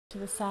to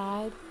the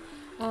side.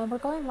 We're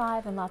going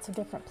live in lots of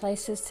different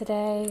places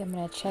today. I'm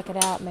going to check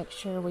it out, make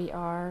sure we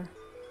are,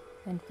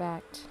 in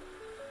fact,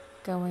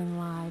 going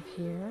live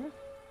here.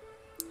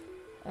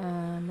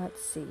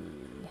 Let's see.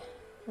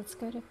 Let's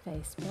go to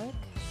Facebook.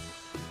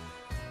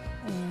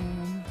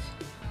 And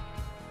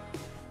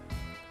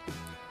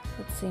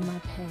let's see my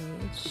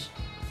page.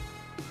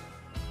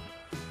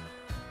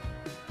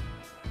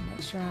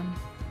 Make sure I'm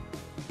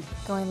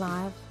going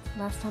live.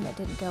 Last time it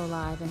didn't go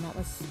live, and that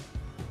was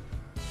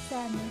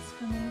sadness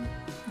for me.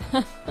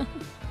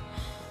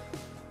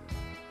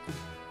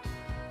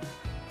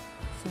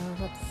 So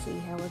let's see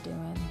how we're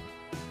doing.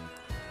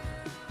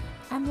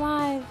 I'm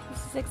live.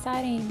 This is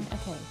exciting.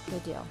 Okay,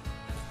 good deal.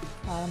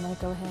 All right, I'm going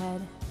to go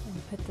ahead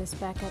and put this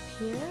back up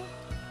here.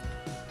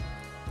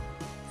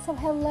 So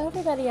hello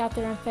everybody out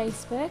there on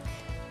Facebook.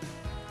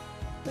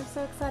 We're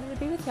so excited to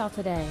be with y'all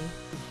today.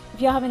 If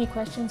y'all have any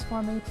questions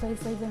for me,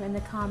 please leave them in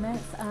the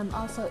comments.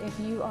 Also, if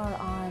you are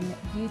on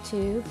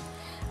YouTube,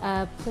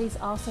 please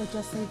also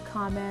just leave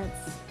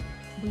comments.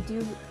 We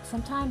do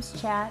sometimes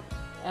chat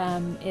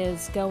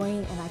is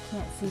going and I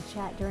can't see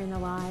chat during the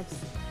lives.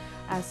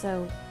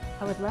 So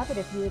I would love it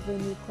if you would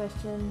leave me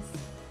questions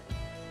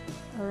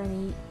or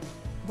any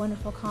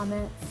wonderful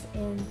comments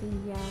in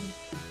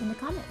the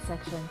comment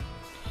section.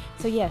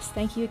 So yes,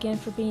 thank you again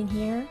for being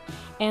here.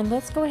 And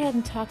let's go ahead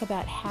and talk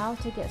about how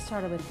to get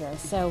started with this.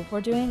 So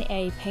we're doing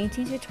a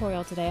painting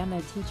tutorial today. I'm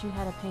going to teach you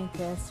how to paint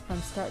this from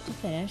start to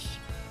finish.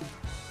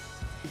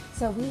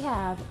 So we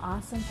have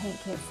awesome paint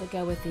kits that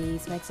go with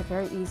these. Makes it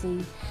very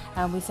easy.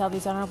 We sell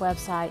these on our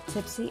website,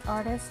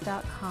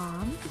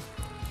 tipsyartist.com.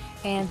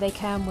 And they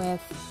come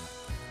with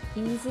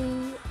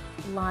easy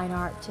line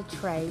art to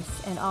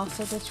trace and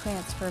also the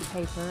transfer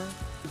paper.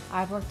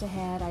 I've worked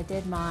ahead. I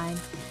did mine.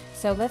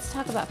 So let's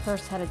talk about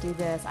first how to do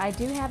this. I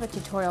do have a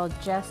tutorial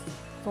just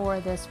for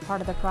this part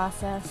of the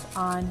process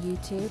on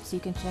YouTube, so you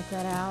can check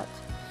that out.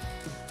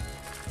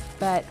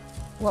 But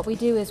what we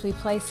do is we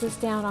place this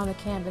down on the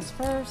canvas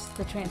first,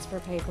 the transfer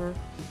paper.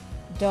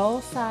 Dull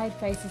side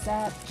faces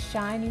up,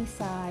 shiny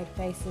side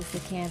faces the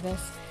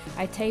canvas.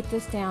 I tape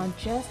this down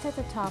just at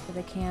the top of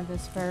the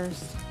canvas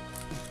first.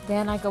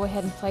 Then I go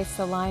ahead and place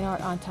the line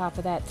art on top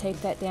of that, tape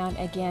that down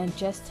again,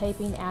 just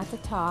taping at the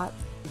top.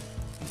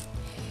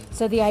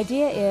 So the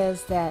idea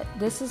is that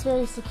this is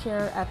very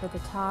secure up at the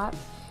top,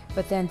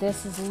 but then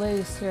this is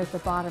loose here at the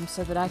bottom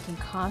so that I can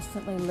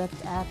constantly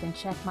lift up and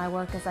check my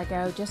work as I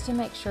go, just to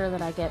make sure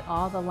that I get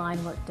all the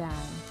line work done.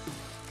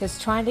 Because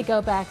trying to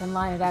go back and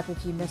line it up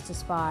if you missed a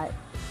spot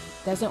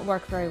doesn't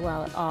work very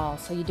well at all.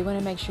 So you do want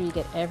to make sure you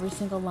get every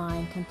single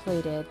line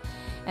completed.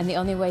 And the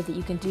only way that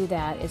you can do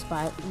that is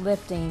by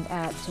lifting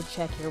up to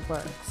check your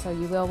work. So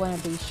you will want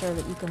to be sure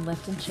that you can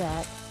lift and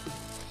check.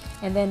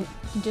 And then you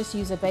can just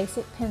use a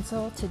basic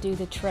pencil to do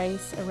the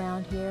trace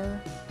around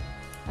here.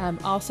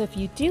 Also, if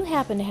you do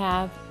happen to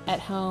have at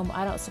home,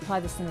 I don't supply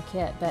this in the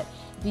kit, but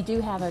if you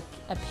do have a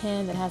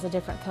pen that has a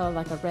different color,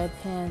 like a red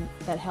pen,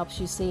 that helps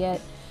you see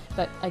it.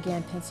 But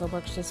again, pencil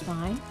works just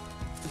fine.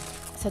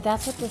 So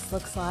that's what this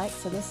looks like.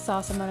 So this is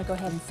awesome. I'm going to go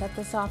ahead and set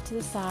this off to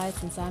the side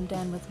since I'm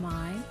done with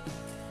mine.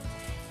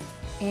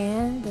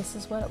 And this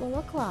is what it will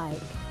look like.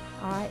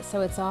 Alright,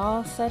 so it's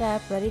all set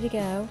up, ready to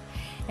go.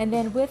 And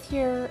then with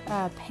your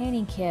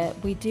painting kit,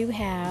 we do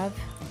have,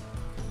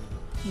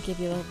 let me give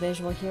you a little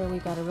visual here,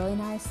 we've got a really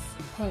nice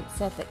paint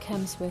set that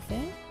comes with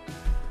it.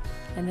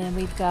 And then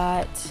we've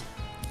got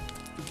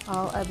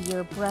all of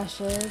your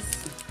brushes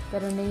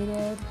that are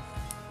needed,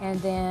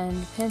 and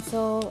then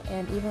pencil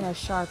and even a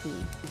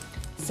Sharpie.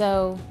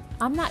 So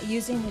I'm not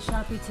using the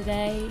Sharpie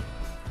today,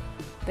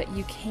 but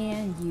you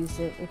can use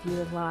it if you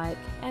would like.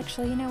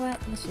 Actually, you know what?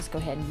 Let's just go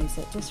ahead and use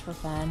it just for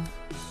fun.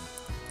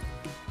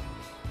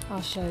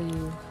 I'll show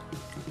you.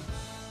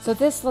 So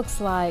this looks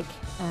like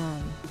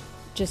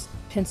just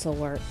pencil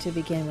work to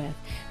begin with,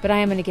 but I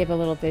am going to give a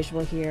little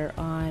visual here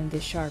on the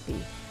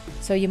Sharpie.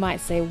 So you might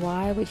say,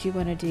 why would you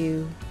want to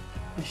do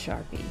a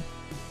Sharpie?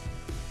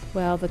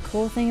 Well, the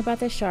cool thing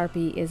about the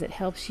Sharpie is it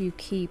helps you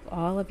keep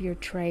all of your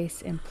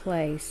trace in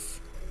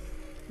place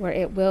where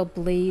it will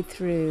bleed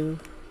through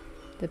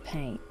the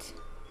paint.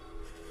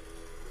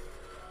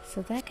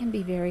 So that can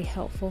be very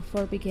helpful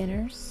for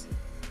beginners.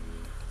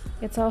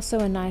 It's also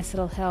a nice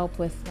little help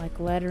with like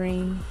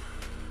lettering.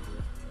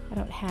 I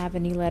don't have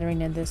any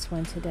lettering in this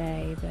one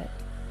today, but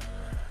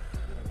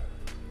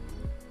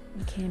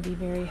it can be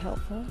very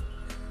helpful.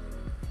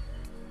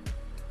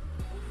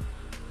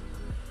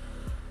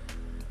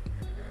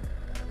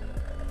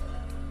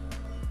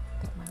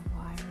 Got my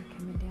wire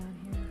coming down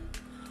here.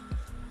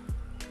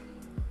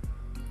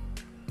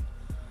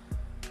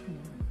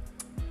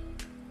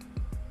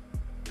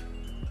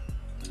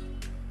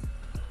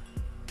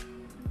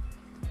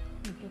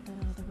 Get that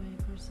out of the way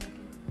for a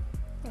second.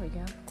 There we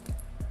go.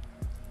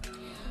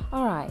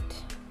 All right.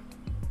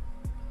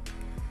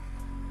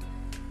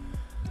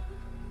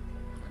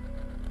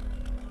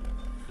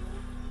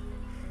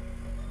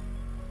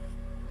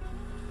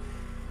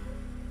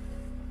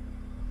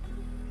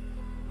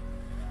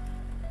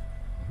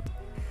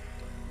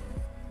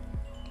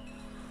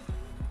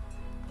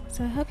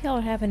 So I hope y'all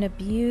are having a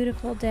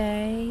beautiful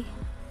day.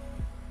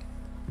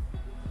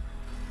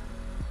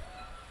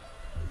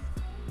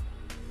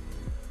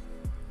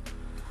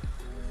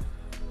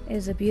 It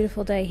is a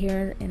beautiful day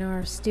here in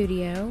our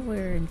studio.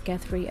 We're in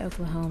Guthrie,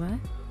 Oklahoma.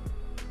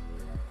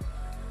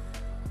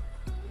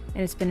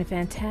 And it's been a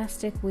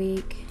fantastic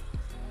week.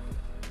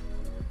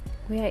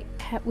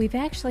 We've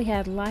actually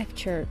had Life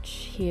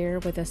Church here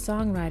with a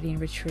songwriting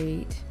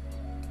retreat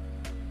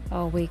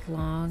all week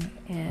long,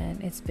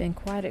 and it's been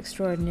quite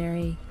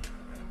extraordinary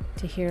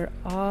to hear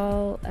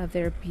all of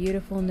their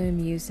beautiful new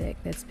music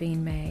that's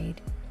being made.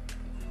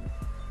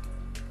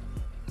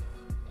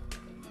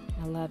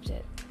 I loved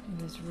it.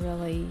 It was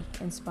really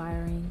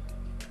inspiring.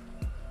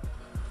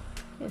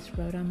 I just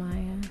wrote on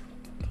my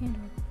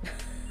candle.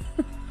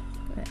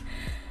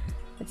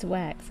 It's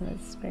wax, and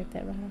let's scrape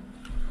that right off.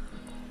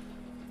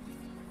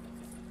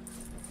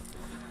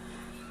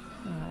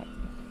 All right.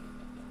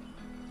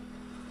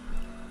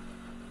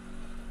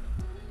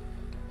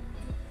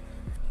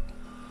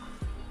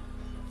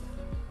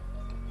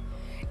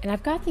 And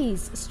I've got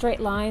these straight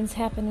lines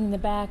happening in the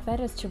back.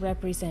 That is to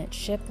represent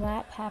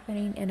shiplap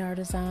happening in our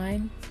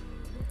design.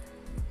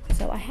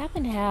 So I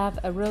happen to have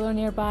a ruler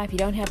nearby. If you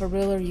don't have a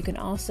ruler, you can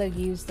also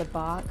use the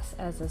box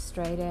as a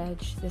straight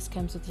edge. This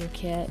comes with your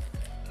kit,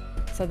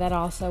 so that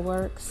also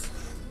works.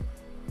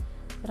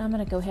 But I'm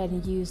going to go ahead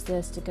and use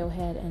this to go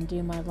ahead and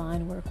do my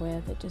line work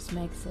with. It just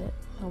makes it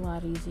a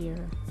lot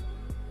easier.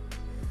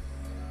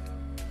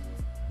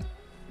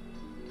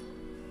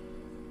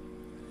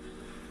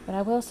 But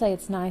I will say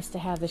it's nice to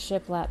have the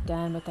shiplap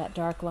done with that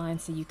dark line,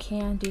 so you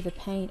can do the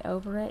paint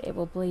over it. It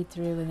will bleed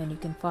through, and then you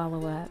can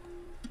follow up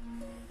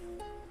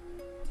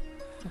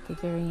at the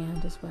very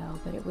end as well,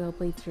 but it will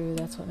bleed through.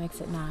 That's what makes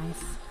it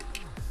nice.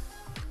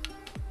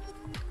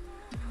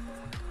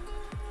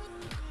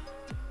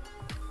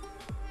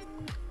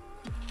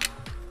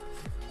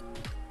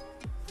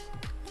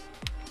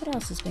 What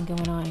else has been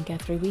going on in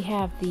Guthrie? We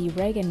have the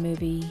Reagan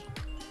movie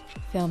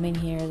filming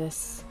here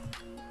this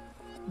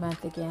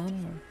month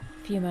again, or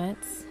a few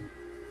months.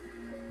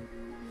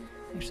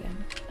 Actually,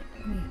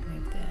 let me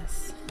move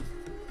this.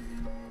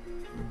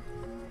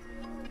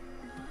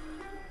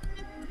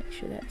 Make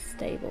sure that's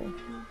stable.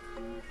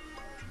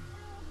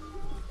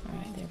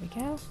 Alright, there we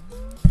go.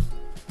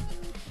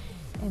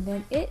 And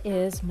then it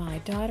is my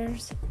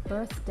daughter's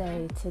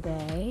birthday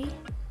today.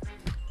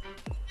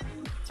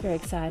 It's very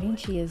exciting.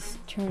 She is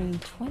turning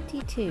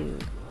 22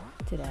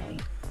 today.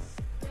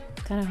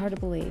 It's kind of hard to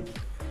believe.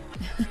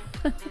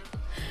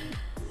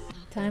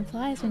 Time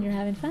flies when you're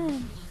having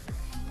fun.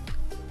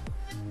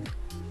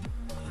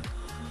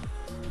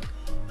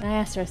 And I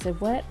asked her, I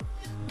said, what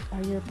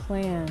are your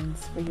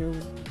plans for your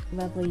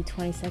lovely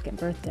 22nd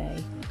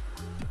birthday?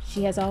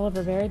 She has all of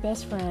her very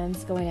best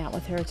friends going out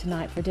with her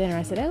tonight for dinner.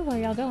 I said, oh, where are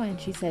y'all going?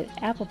 She said,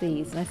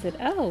 Applebee's. And I said,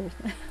 oh,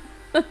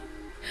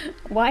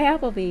 why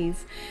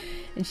Applebee's?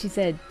 And she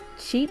said,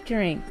 cheap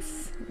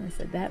drinks. And I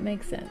said, that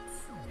makes sense.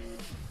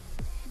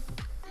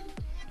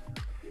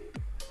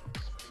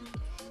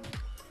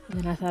 And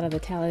then I thought of the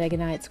Talladega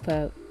Nights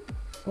quote,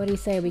 what do you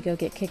say we go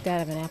get kicked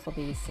out of an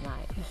Applebee's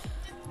tonight?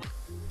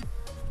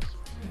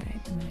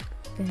 Alright, I'm going to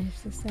finish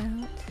this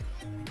out.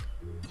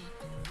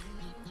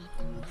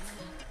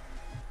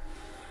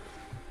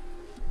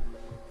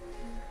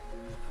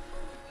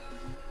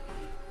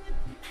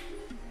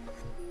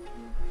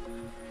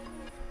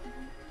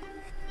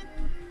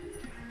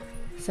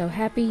 So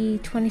happy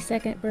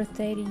 22nd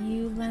birthday to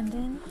you,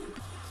 London.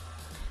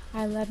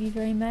 I love you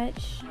very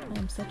much.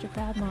 I'm such a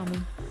proud mommy.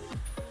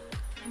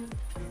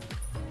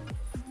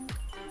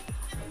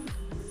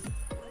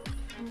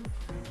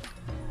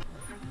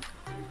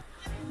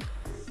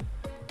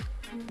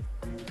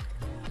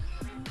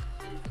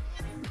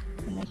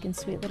 I'm making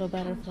sweet little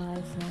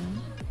butterflies now.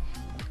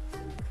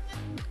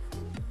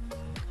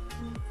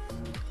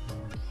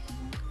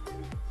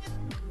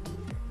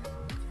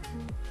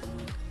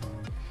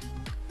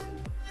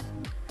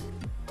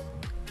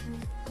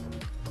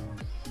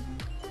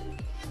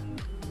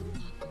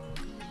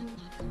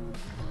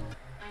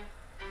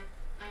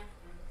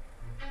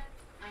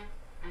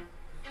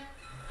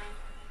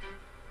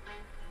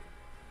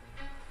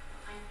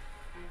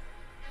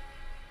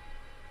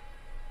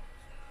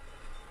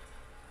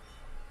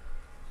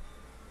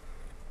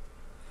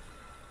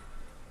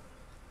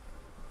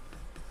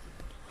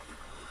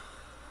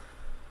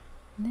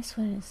 And this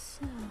one is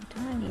so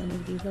tiny. I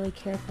need to be really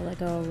careful. I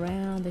go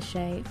around the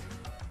shape.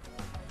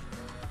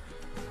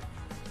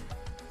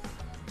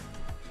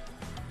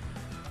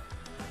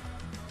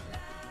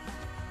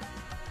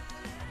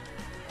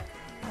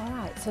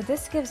 Alright, so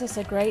this gives us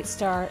a great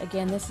start.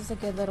 Again, this is a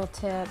good little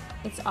tip.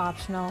 It's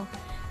optional,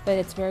 but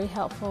it's very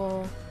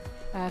helpful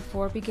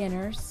for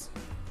beginners.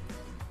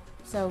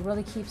 So it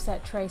really keeps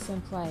that trace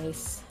in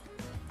place.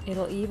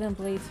 It'll even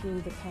bleed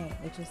through the paint,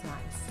 which is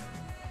nice.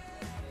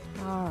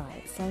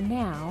 Alright, so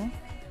now,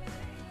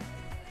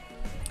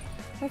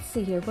 let's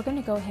see here. We're going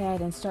to go ahead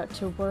and start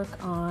to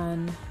work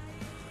on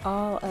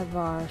all of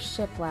our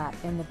shiplap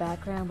in the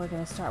background. We're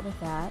going to start with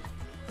that.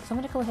 So I'm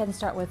going to go ahead and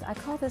start with, I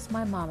call this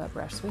my mama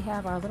brush. So we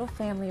have our little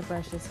family of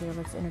brushes here.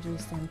 Let's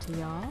introduce them to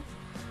y'all.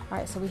 All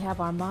right, so we have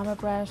our mama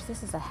brush.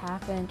 This is a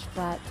 1/2-inch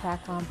flat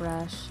tack-on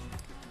brush.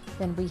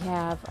 Then we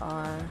have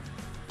our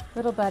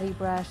little buddy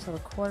brush, so a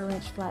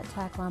 1/4-inch flat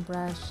tack-on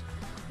brush.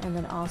 And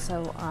then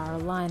also our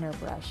liner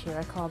brush here.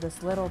 I call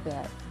this little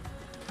bit.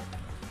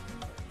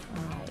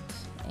 All right,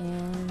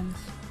 and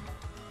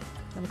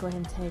I'm going to go ahead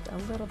and take a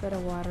little bit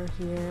of water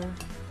here.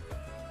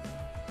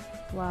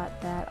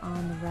 Blot that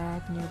on the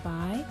rag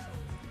nearby.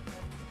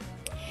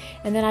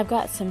 And then I've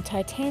got some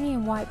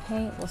titanium white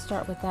paint. We'll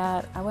start with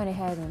that. I went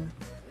ahead and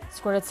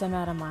squirted some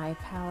out of my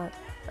palette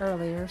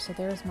earlier, so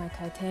there's my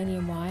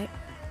titanium white.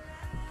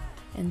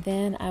 And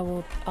then I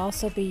will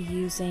also be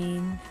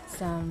using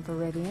some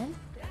Viridian.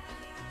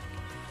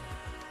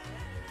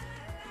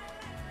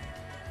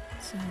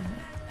 So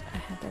I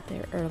had that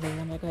there earlier.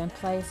 I'm going to go ahead and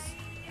place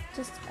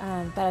just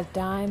about a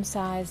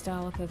dime-sized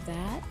dollop of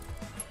that.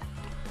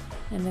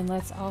 And then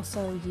let's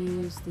also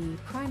use the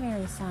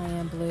primary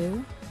cyan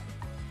blue.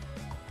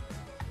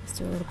 Let's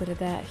do a little bit of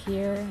that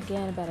here.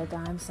 Again, about a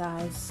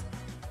dime-size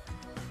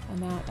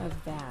amount of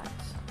that.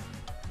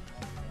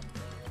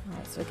 All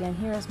right, so again,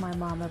 here is my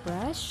mama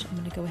brush. I'm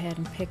going to go ahead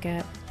and pick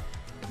up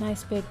a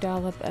nice big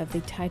dollop of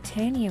the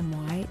titanium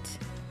white.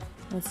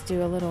 Let's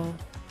do a little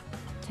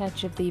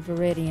touch of the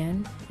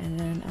Viridian and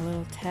then a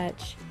little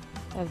touch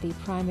of the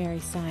primary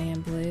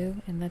cyan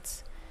blue, and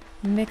let's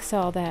mix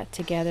all that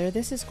together.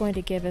 This is going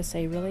to give us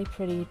a really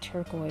pretty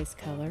turquoise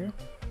color.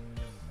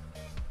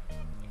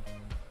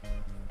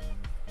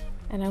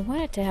 And I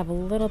want it to have a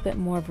little bit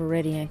more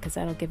Viridian because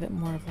that'll give it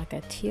more of like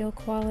a teal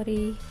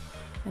quality.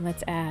 And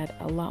let's add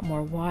a lot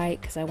more white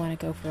because I want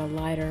to go for a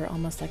lighter,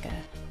 almost like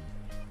a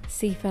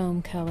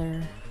seafoam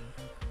color.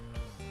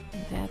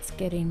 And that's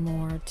getting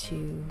more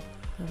to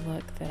the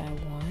look that I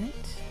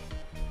want.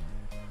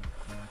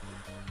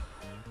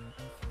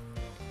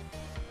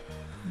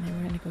 And then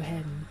we're going to go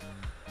ahead and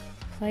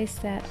place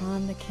that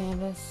on the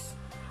canvas.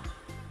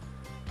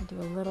 And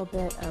do a little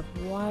bit of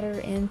water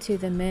into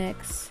the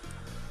mix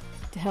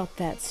to help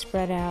that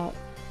spread out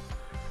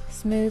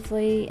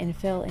smoothly and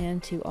fill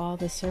into all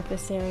the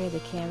surface area.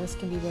 The canvas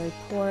can be very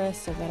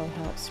porous, so that'll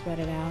help spread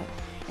it out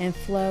and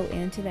flow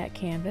into that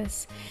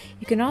canvas.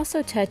 You can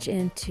also touch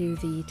into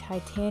the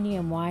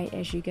titanium white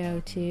as you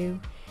go too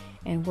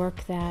and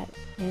work that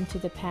into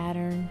the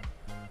pattern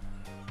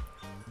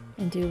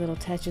and do little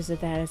touches of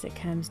that as it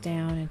comes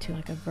down into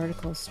like a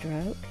vertical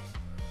stroke.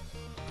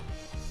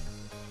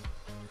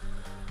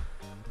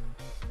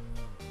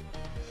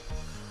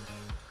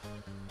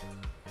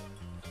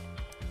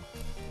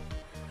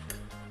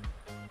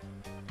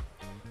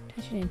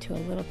 Touch it into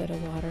a little bit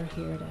of water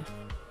here to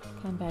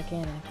come back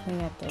in and clean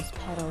up those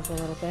petals a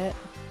little bit.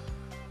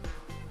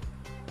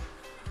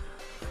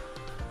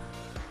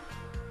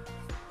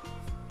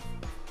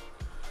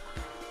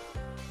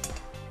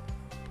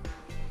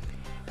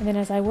 And then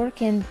as I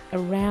work in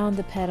around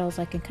the petals,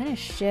 I can kind of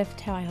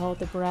shift how I hold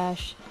the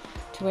brush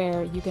to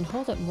where you can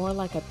hold it more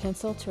like a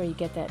pencil to where you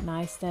get that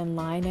nice thin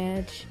line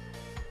edge.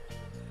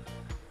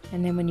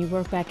 And then when you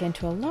work back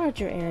into a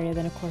larger area,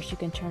 then of course you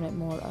can turn it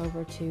more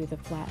over to the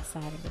flat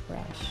side of the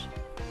brush.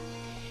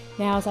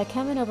 Now as I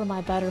come in over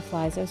my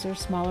butterflies, those are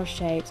smaller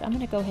shapes, I'm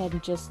going to go ahead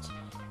and just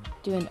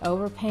do an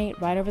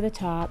overpaint right over the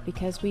top.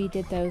 Because we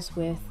did those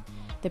with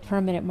the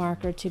permanent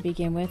marker to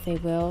begin with, they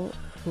will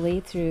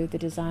bleed through, the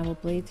design will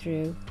bleed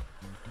through.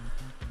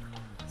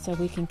 So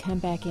we can come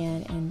back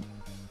in and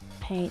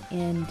paint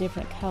in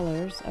different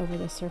colors over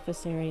the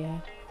surface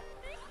area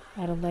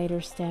at a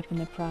later step in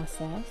the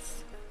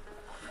process.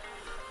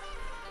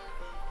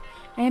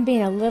 I am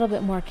being a little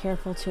bit more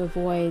careful to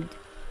avoid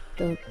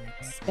the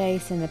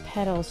space in the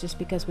petals just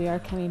because we are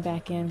coming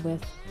back in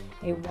with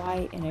a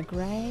white and a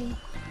gray,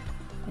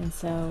 and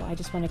so I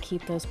just want to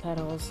keep those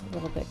petals a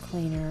little bit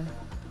cleaner.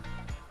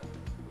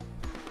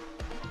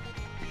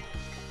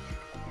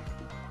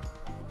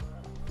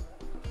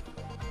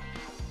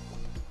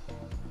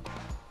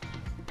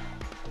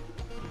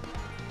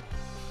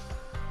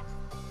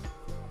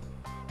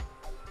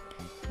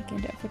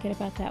 Again, don't forget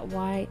about that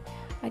white.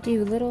 I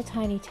do little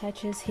tiny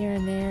touches here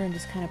and there and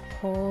just kind of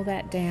pull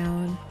that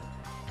down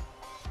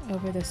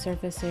over the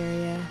surface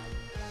area.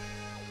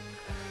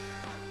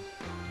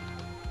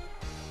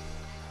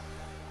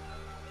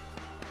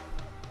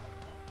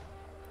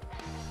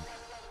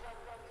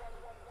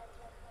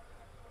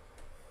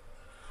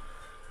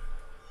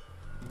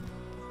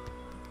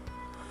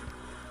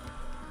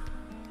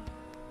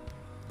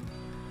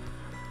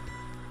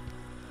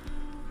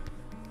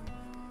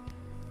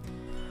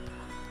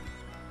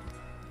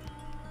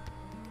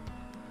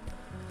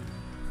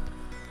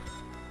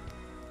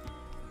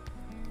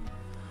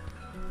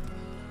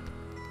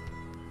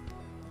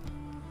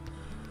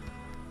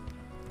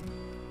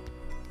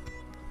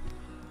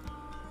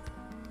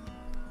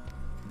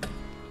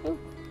 Oh,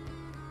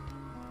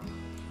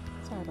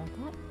 sorry about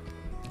that.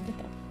 I think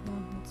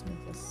let's move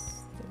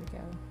this. There we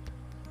go.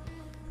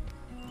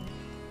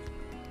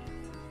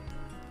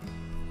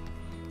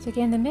 So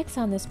again, the mix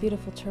on this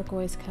beautiful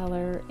turquoise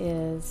color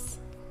is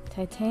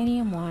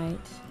titanium white,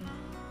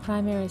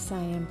 primary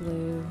cyan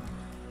blue,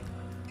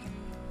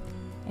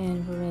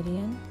 and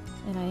Viridian.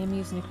 And I am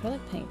using acrylic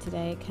paint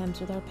today. It comes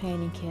with our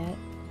painting kit.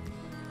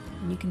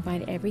 And you can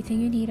find everything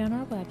you need on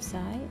our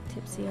website,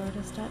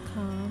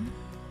 tipsyartist.com.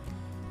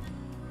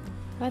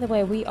 By the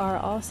way, we are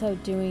also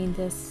doing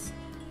this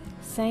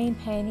same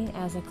painting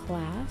as a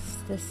class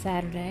this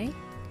Saturday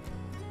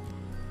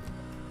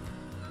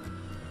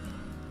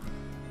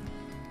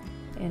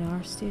in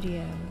our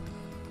studio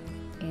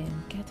in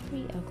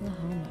Guthrie,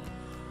 Oklahoma.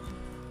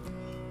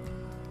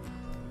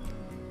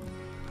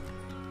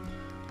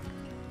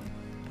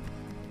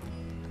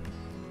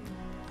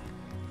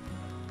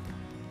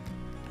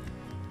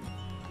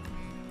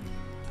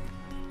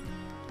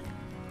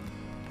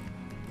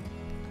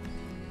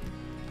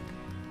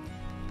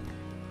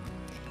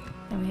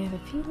 And we have a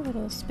few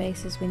little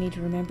spaces we need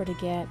to remember to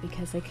get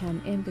because they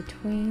come in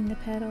between the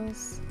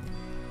petals.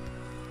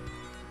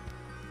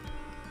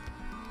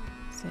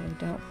 So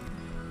don't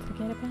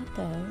forget about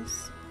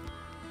those.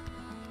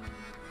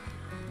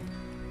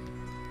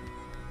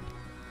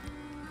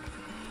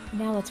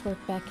 Now let's work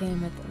back in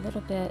with a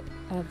little bit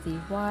of the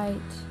white.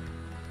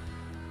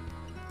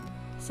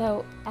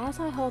 So as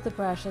I hold the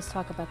brush, let's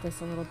talk about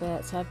this a little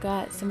bit. So I've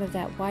got some of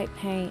that white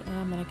paint, and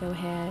I'm going to go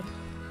ahead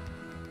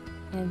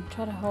and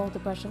try to hold the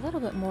brush a little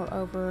bit more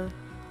over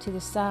to the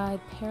side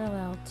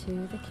parallel to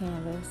the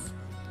canvas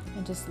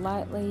and just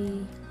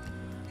lightly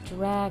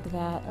drag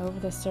that over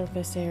the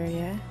surface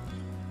area.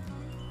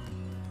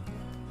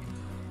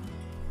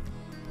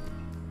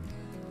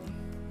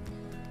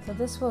 So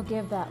this will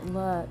give that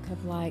look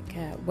of like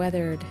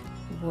weathered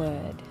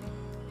wood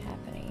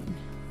happening.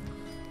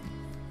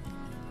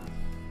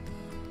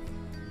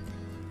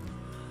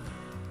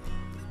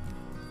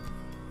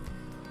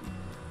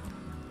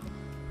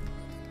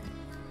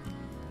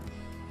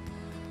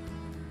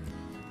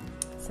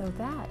 So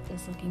that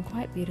is looking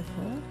quite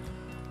beautiful.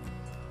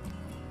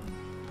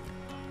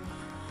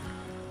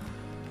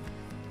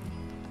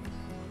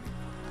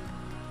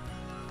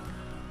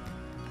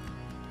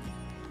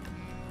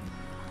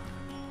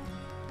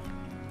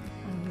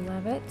 I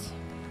love it.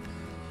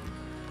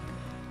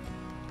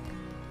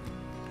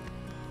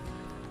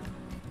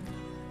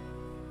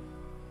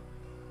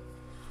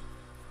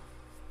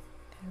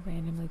 I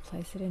randomly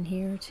place it in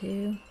here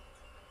too.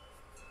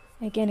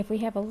 Again, if we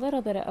have a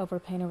little bit of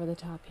overpaint over the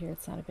top here,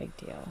 it's not a big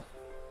deal.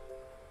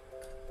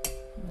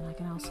 And then I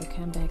can also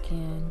come back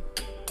in.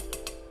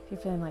 If you're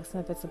feeling like some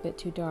of it's a bit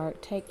too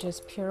dark, take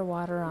just pure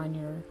water on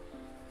your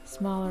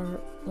smaller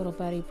little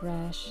buddy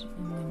brush,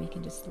 and then we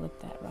can just lift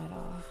that right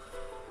off.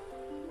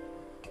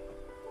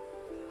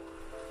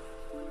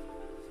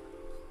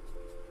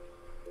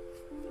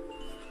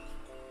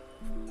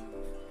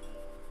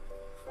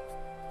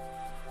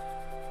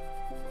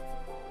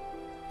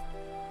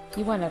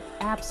 You want an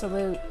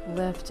absolute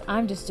lift.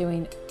 I'm just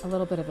doing a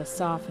little bit of a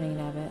softening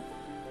of it,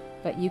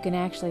 but you can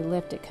actually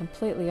lift it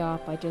completely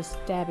off by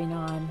just dabbing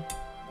on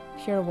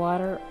pure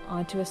water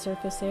onto a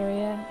surface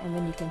area, and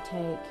then you can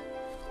take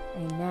a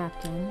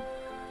napkin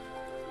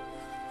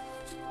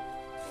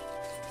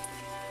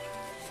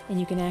and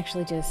you can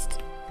actually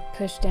just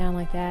push down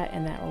like that,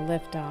 and that will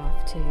lift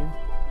off too.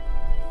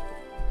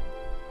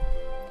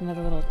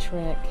 Another little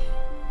trick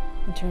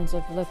in terms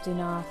of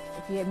lifting off.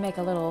 If you make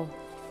a little,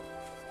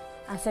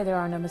 I say there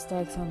are no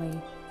mistakes, only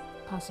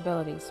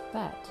possibilities,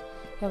 but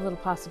if you have a little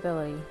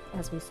possibility,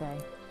 as we say,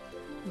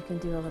 you can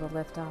do a little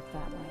lift off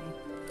that way.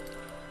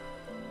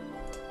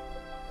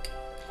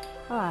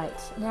 Alright,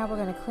 now we're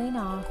going to clean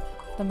off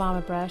the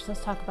mama brush.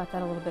 Let's talk about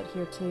that a little bit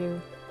here too.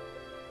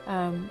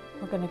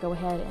 We're going to go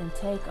ahead and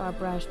take our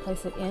brush,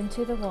 place it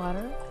into the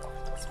water,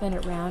 spin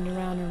it round and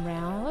round and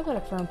round. A little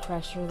bit of firm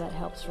pressure that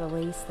helps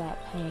release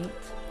that paint.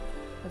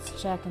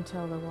 Let's check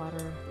until the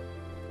water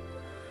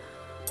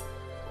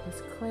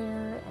is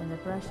clear and the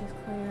brush is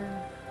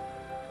clear.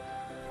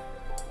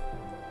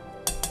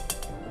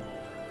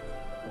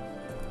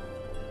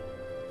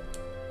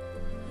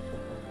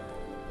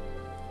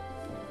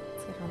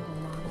 Let's get our little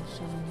model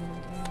showing here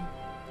again.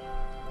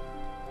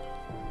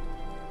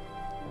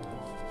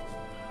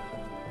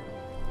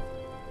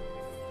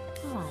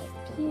 Alright,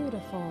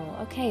 beautiful.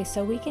 Okay,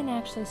 so we can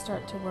actually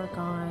start to work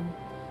on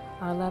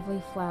our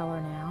lovely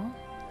flower now.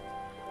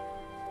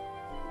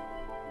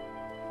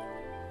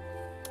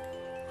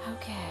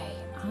 Okay,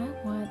 I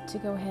want to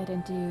go ahead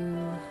and do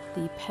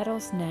the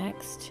petals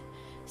next.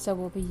 So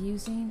we'll be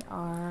using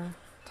our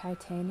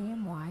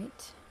titanium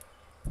white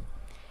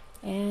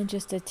and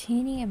just a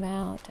teeny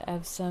amount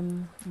of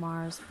some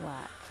Mars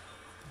black.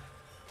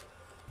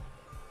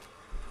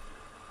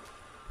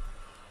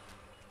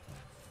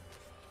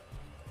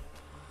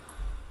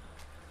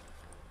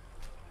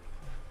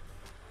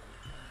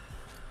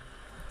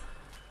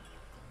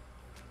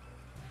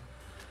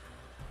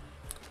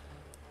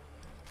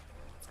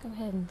 Go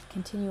ahead and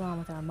continue on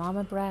with our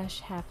mama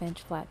brush, 1/2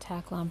 inch flat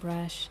tack-on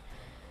brush,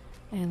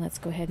 and let's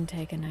go ahead and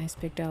take a nice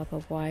big dollop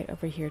of white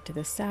over here to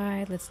the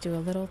side. Let's do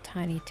a little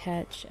tiny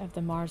touch of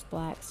the Mars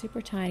black,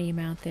 super tiny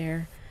amount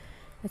there.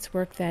 Let's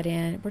work that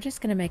in. We're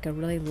just going to make a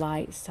really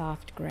light,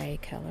 soft gray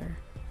color.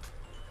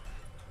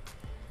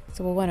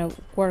 So we'll want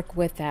to work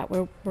with that.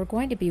 We're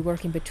going to be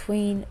working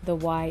between the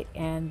white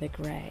and the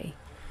gray.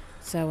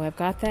 So I've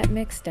got that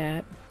mixed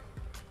up.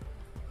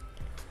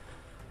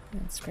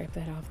 And scrape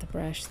that off the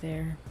brush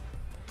there.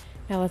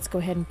 Now let's go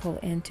ahead and pull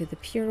into the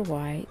pure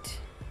white.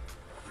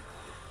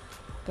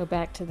 Go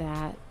back to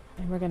that,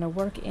 and we're going to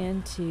work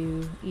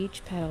into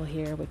each petal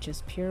here, which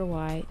is pure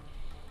white,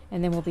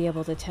 and then we'll be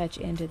able to touch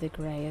into the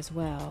gray as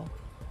well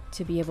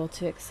to be able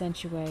to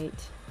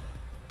accentuate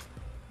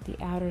the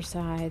outer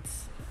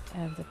sides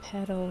of the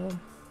petal.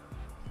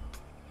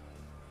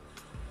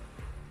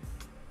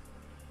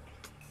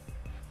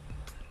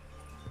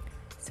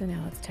 So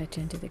now let's touch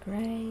into the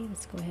gray.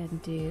 Let's go ahead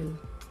and do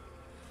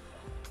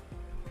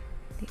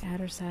the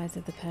outer sides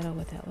of the petal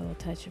with that little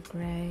touch of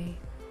gray.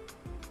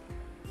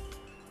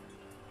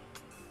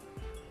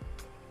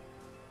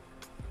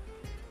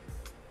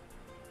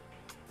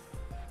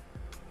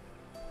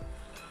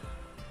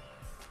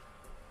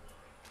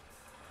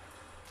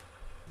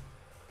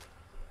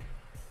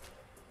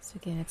 So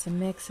again, it's a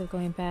mix of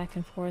going back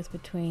and forth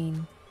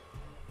between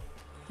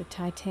the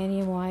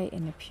titanium white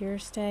in the pure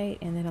state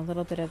and then a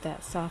little bit of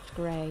that soft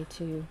gray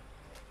to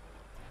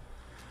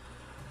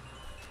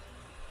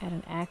add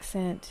an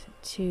accent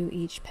to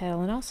each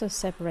petal and also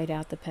separate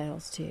out the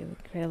petals too.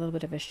 Create a little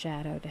bit of a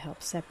shadow to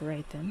help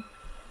separate them.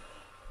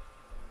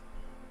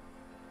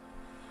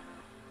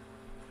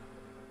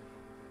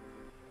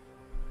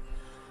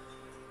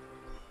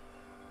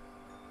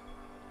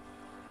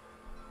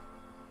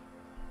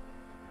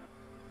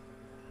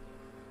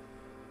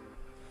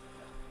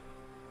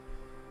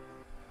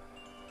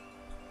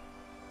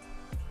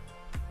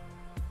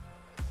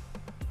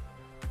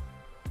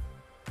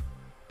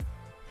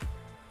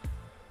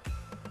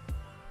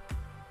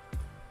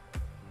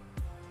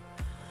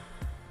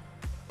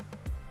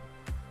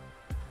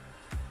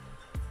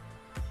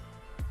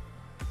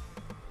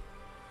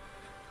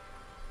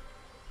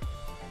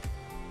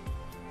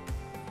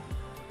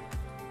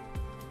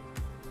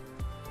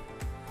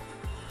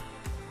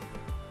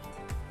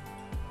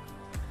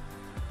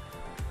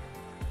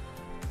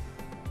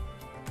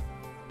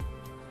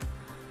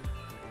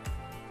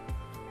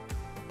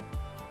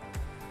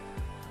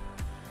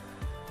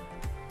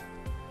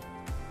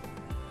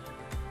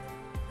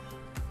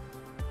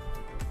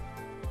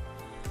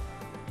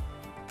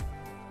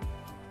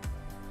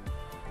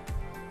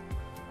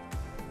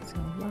 So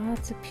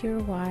lots of pure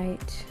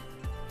white.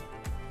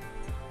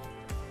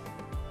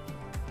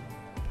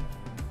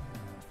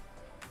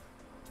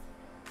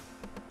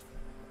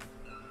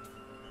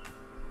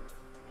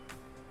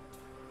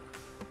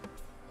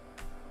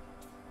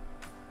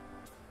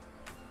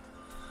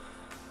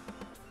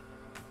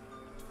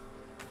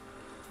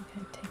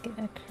 Okay,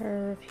 taking a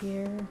curve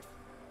here.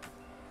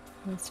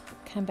 Let's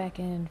come back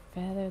in and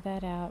feather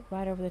that out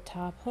right over the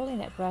top, holding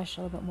that brush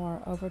a little bit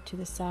more over to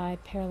the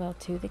side, parallel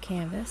to the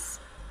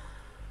canvas.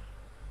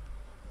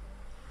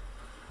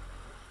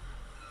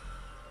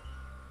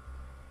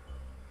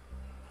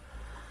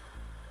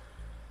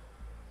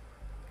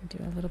 Do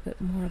a little bit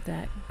more of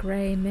that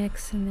gray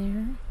mix in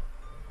there.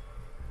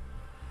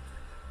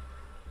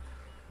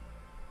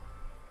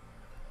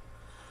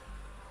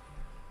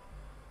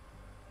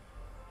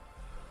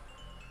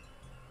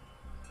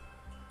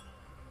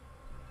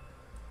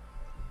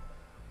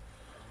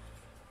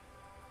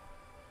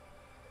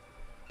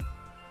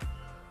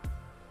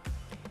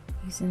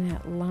 Using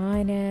that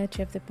line edge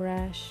of the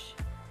brush.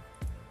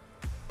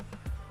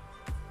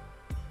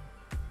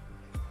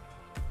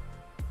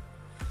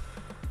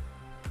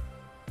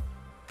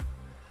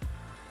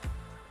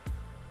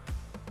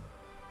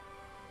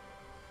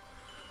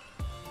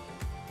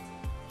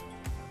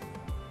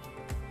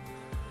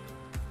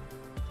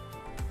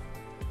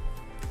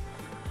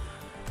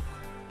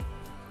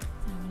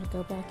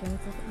 Go back in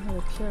with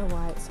another pure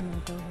white, so I'm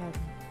going to go ahead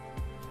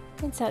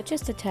and rinse out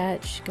just a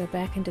touch, go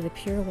back into the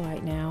pure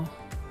white now.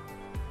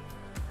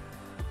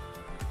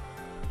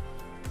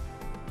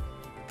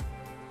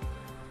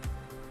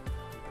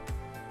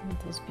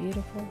 With those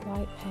beautiful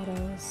white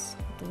petals,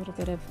 with a little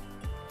bit of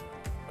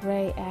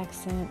gray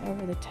accent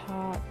over the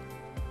top.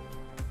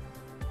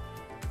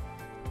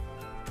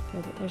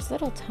 There's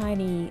little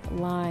tiny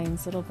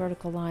lines, little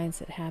vertical lines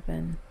that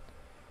happen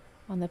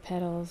on the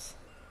petals.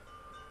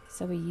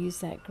 So we use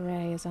that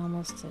gray as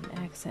almost an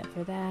accent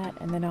for that,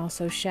 and then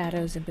also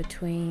shadows in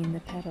between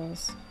the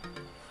petals.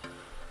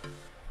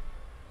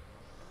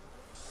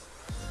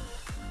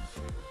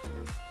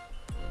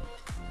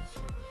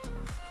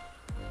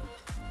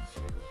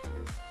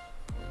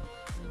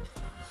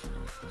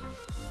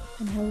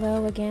 And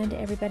hello again to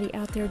everybody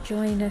out there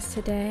joining us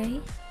today.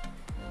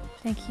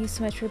 Thank you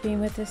so much for being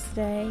with us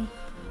today.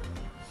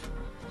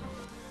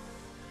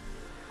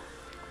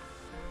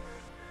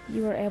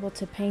 You are able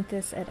to paint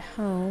this at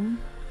home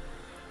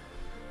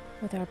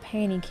with our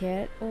painting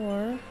kit,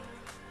 or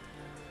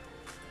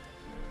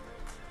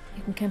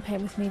you can come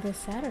paint with me this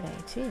Saturday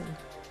too.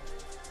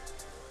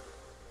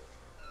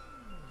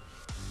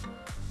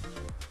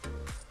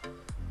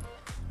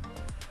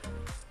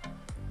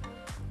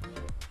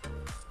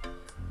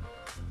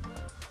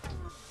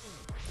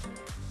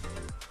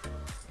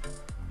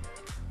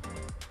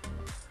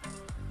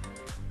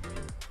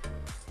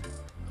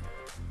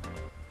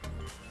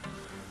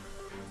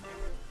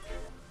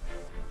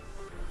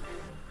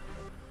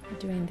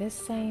 doing this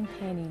same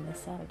painting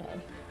this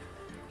Saturday.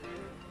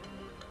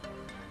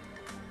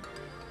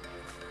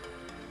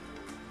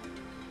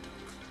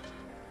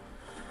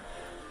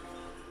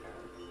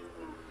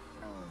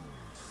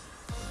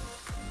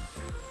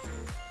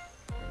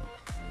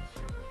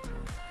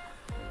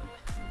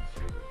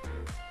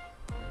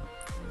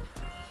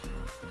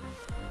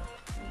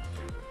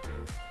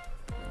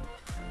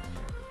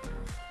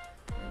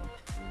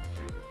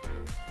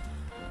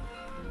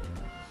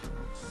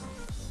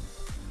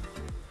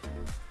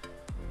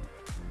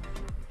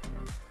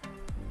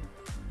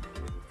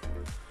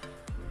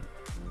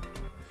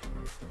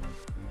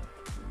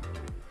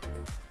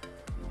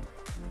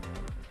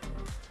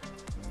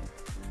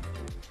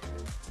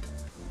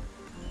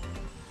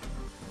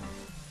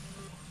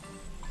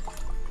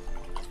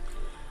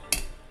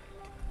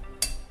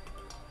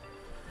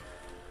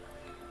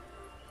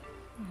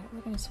 We're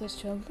going to switch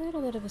to a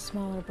little bit of a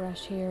smaller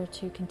brush here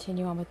to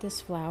continue on with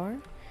this flower.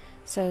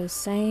 So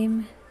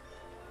same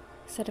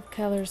set of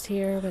colors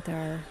here with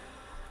our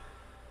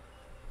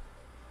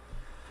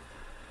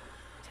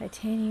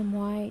titanium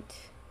white,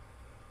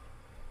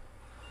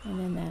 and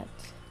then that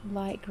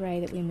light gray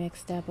that we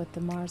mixed up with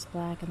the Mars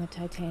black and the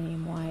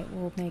titanium white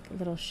will make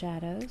little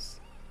shadows.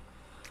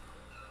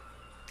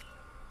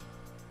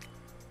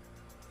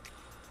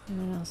 And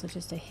then also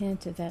just a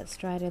hint of that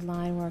strided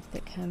line work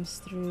that comes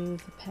through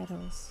the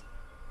petals.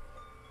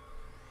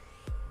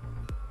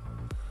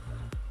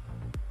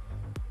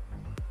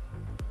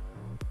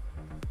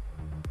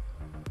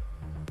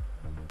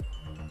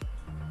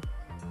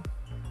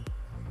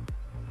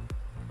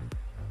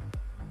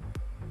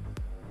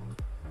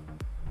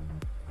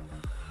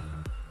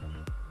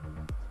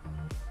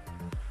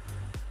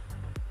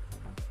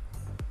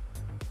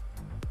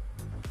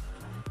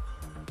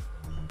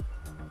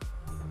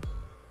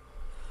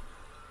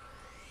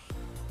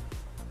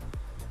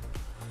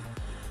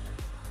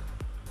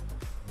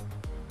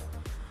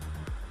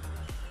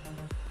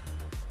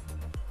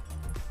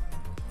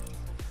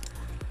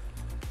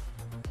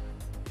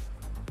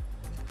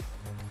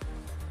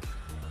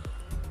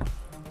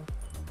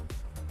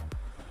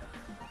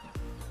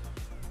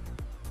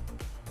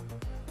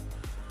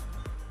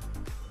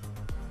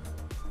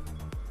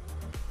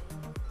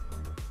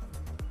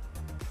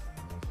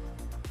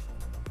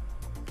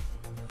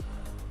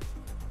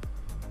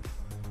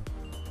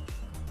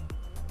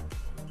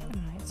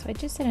 So I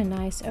just did a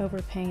nice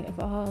overpaint of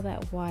all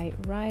that white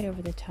right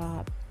over the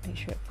top. Make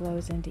sure it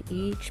flows into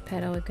each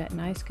petal. We've got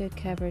nice good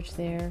coverage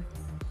there.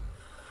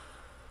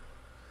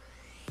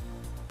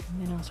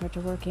 And then I'll start to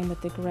work in with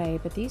the gray,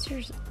 but these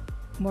are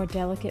more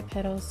delicate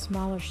petals,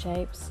 smaller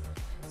shapes.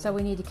 So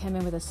we need to come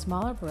in with a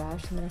smaller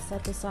brush. I'm going to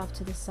set this off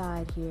to the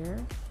side here.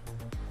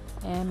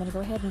 And I'm going to go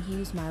ahead and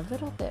use my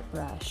little bit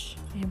brush.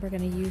 And we're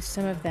going to use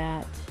some of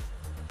that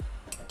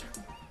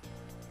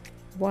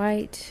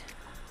white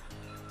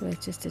with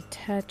just a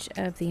touch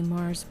of the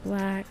Mars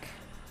black.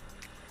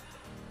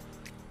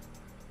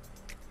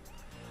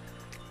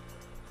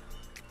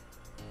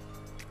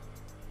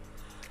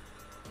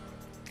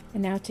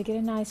 And now to get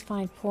a nice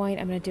fine point,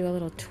 I'm going to do a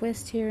little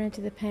twist here into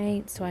the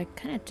paint. So I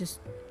kind of just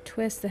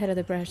twist the head of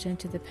the brush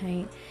into the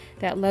paint.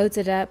 That loads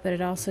it up, but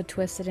it also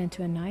twists it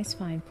into a nice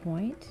fine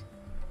point.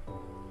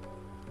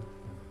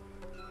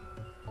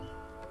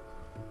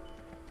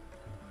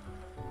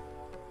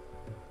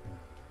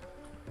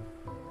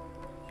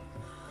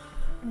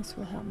 This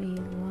will help me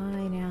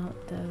line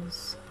out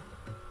those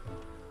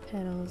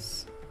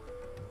petals.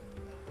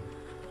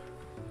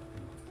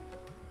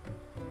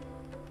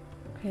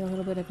 Create a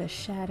little bit of a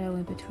shadow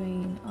in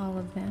between all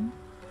of them.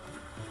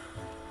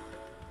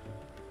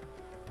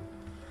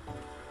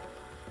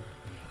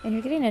 And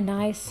you're getting a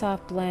nice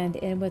soft blend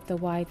in with the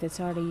white that's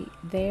already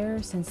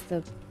there, since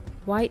the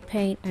white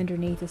paint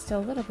underneath is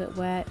still a little bit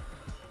wet.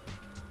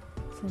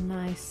 It's a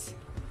nice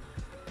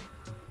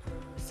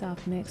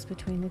soft mix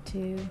between the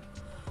two.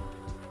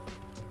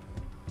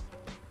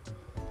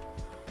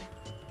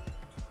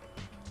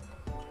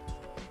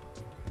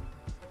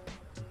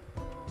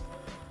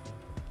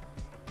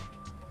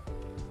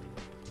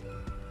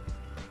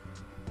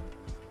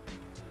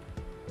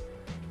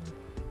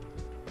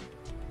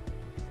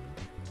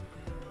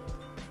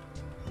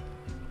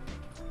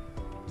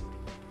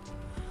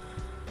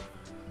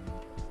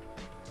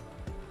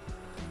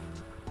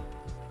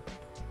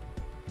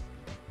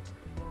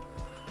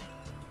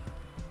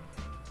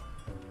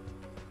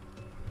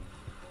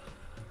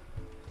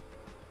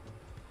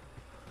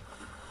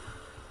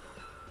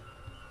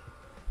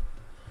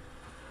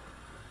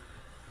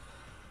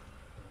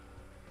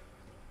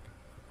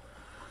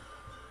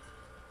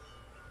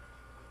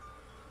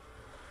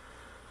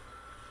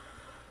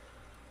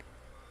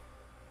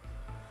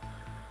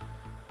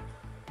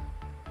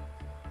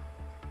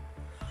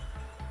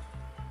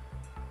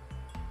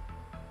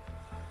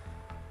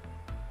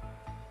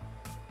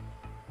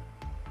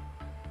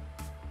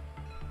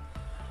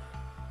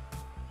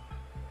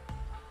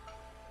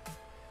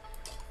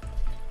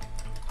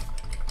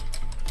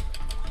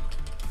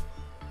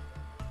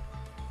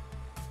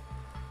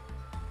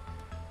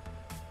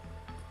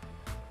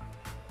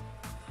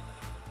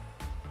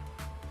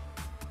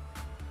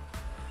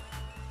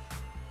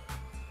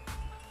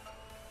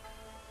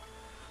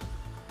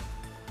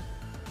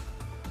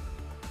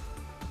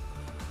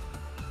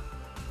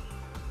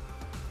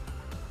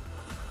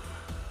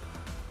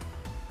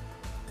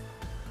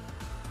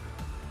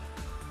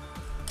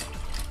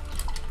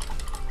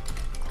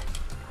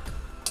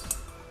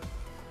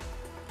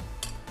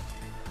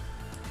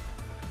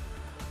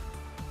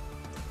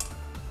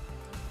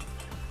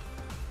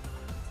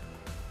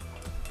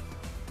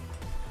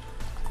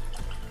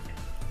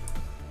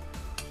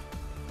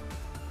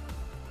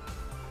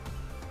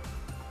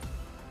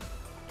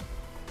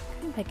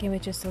 come back in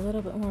with just a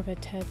little bit more of a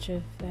touch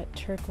of that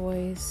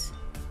turquoise.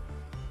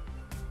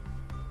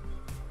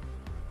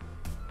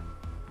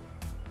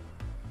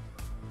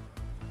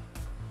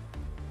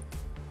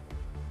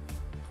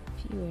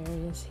 A few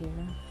areas here.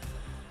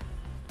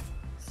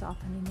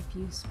 Softening a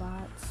few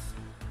spots.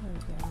 There we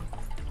go.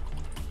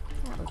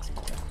 That looks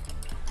good.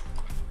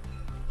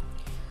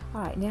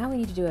 Alright, now we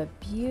need to do a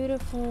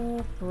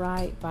beautiful,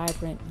 bright,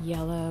 vibrant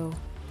yellow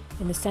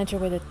in the center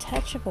with a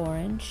touch of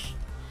orange.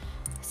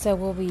 So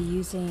we'll be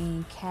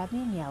using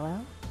cadmium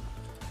yellow.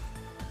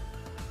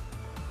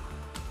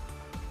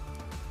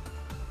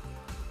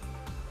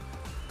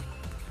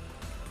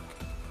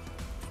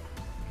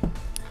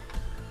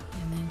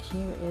 And then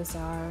here is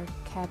our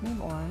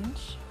cadmium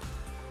orange.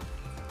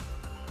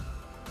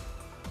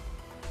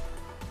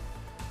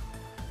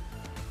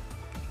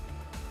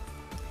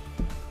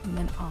 And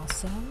then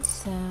also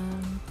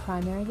some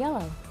primary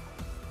yellow.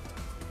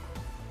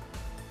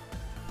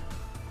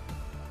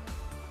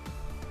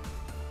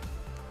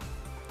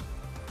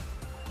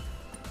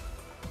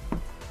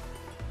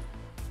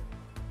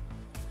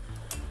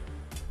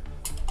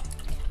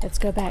 Let's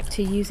go back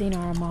to using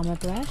our mama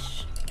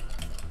brush.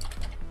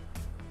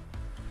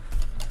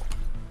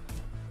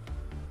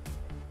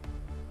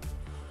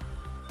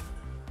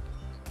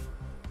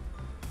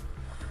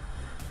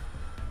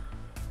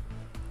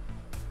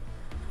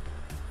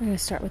 We're going to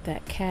start with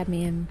that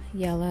cadmium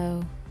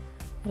yellow,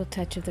 a little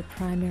touch of the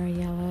primary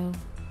yellow.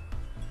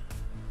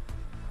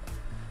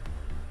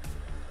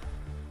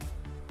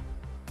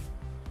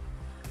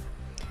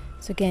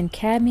 So again,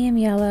 cadmium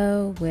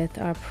yellow with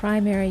our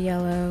primary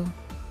yellow.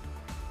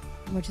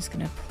 We're just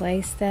going to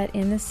place that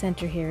in the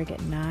center here,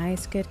 get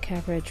nice good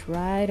coverage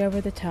right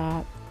over the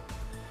top.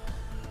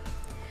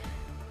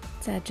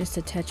 Let's add just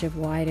a touch of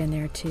white in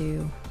there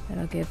too.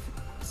 That'll give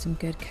some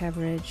good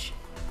coverage.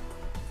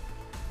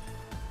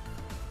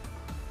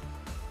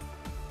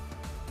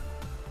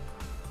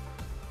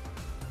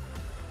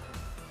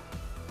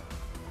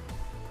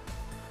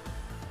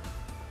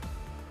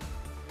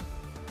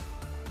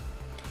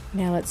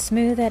 Now let's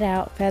smooth that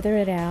out, feather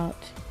it out,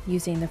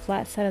 using the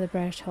flat side of the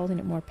brush, holding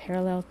it more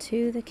parallel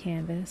to the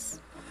canvas.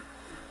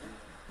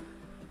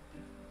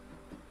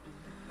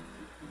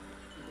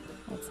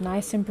 It's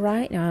nice and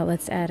bright. Now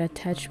let's add a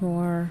touch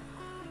more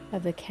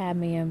of the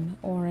cadmium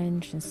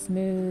orange and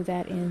smooth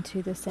that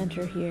into the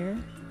center here.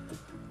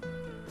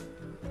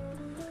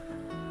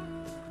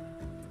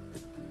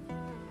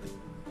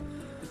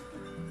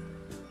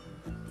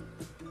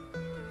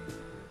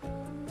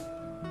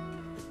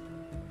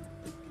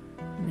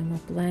 And then we'll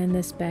blend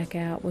this back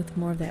out with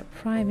more of that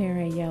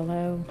primary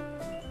yellow.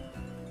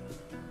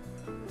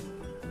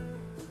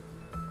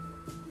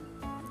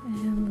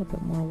 And a little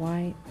bit more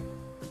white.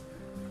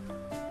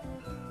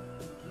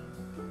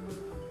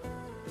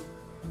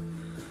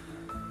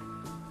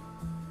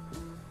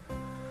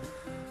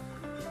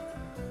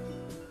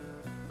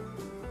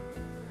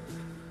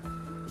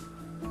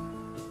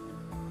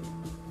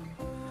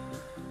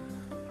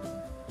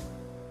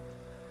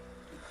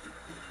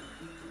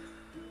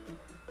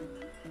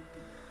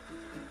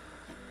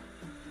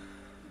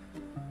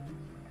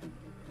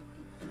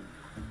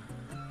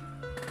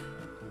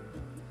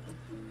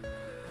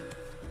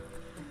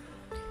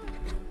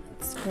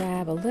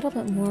 Grab a little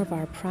bit more of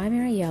our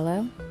primary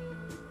yellow.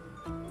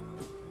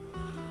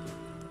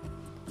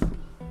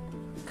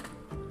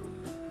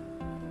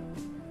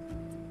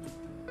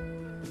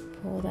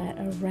 Pull that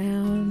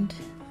around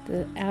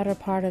the outer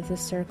part of the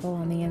circle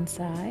on the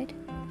inside.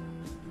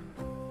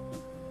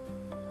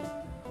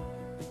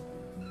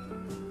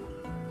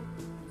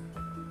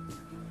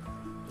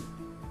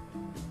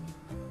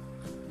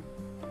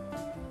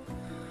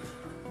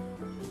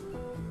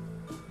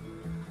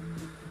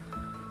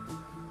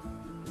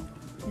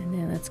 And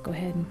then let's go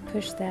ahead and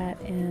push that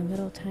in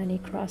little tiny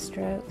cross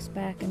strokes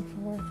back and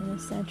forth in the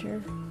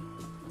center.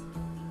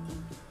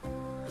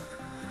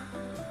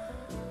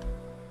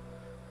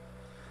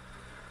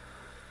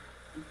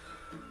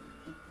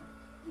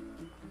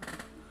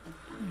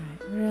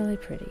 Alright, really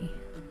pretty.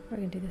 We're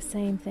going to do the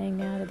same thing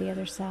now to the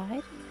other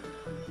side.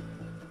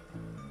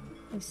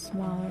 A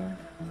smaller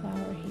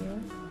flower here.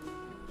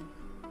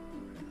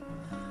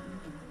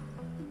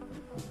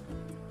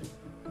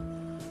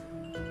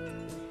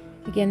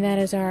 Again, that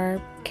is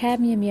our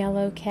cadmium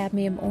yellow,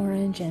 cadmium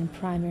orange, and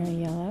primary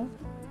yellow.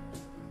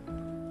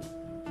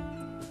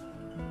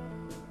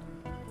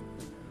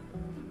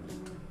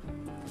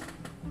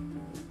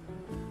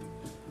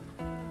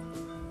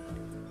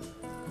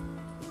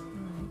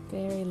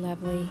 Very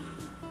lovely.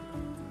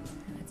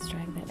 Let's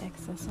drag that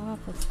excess off.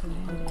 Let's go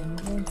ahead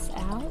and rinse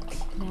out.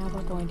 Now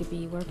we're going to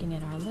be working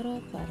in our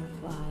little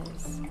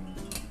butterflies.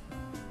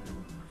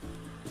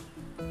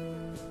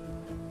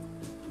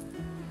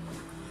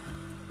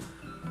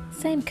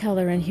 Same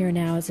color in here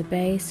now as a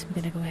base. I'm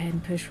going to go ahead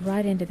and push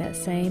right into that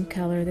same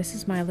color. This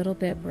is my little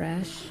bit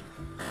brush.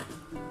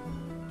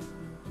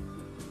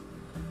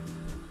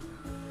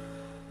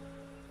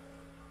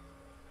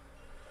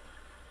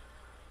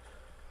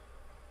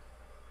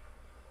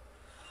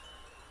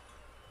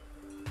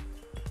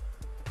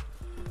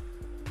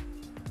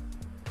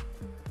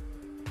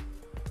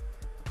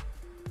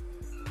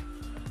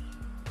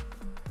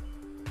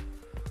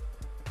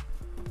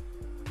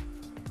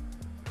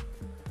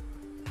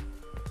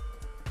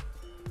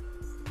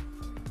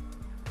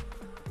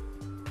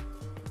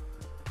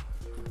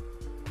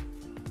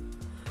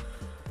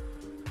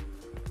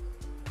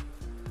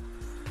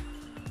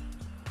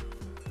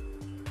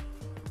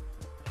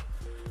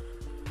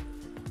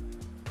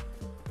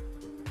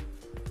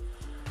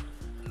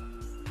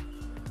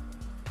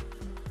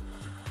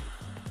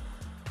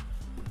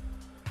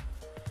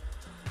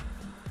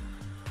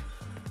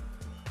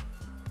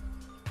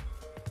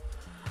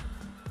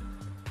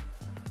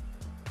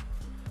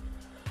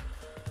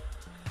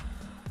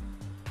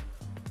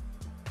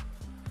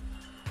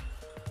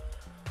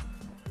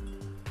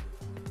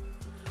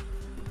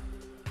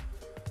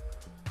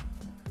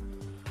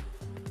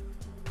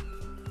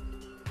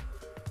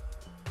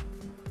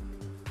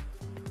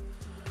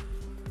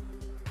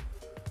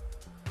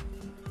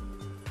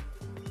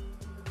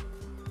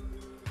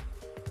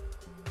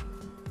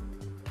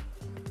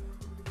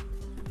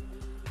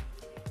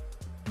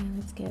 And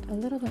let's get a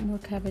little bit more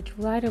coverage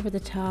right over the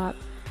top,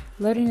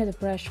 loading the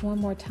brush one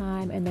more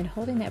time, and then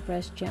holding that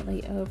brush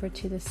gently over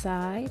to the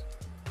side,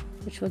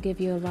 which will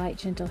give you a light,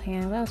 gentle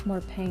hand. Allows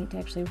more paint to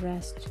actually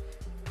rest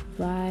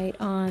right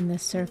on the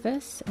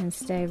surface and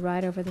stay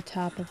right over the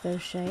top of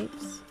those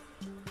shapes.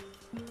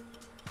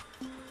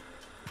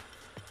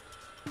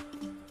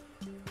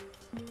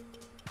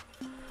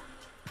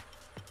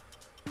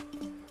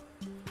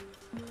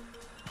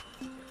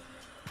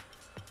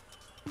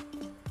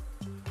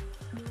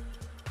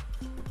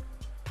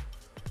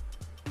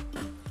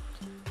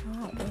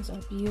 Those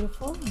are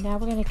beautiful. Now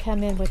we're going to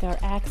come in with our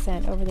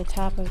accent over the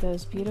top of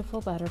those beautiful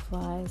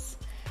butterflies.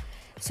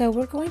 So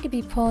we're going to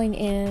be pulling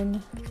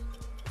in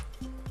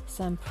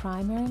some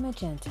primary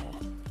magenta.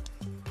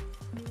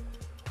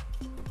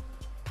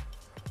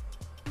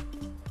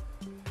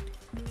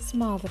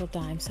 Small little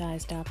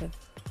dime-sized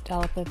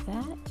dollop of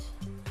that.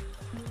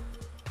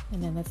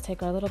 And then let's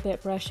take our little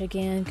bit brush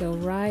again, go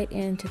right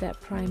into that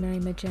primary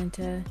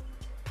magenta,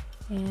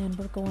 and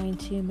we're going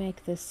to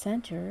make the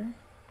center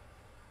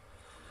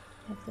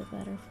of the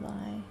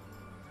butterfly.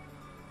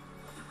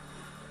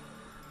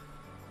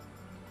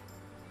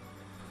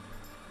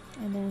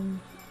 And then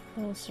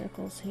little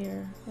circles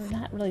here, or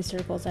not really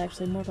circles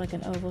actually, more like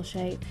an oval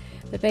shape.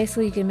 But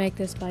basically you can make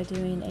this by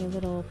doing a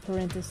little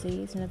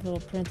parentheses, another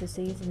little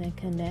parentheses, and then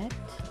connect.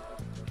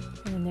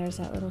 And then there's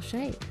that little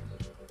shape.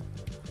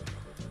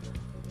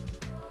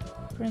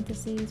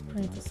 Parentheses,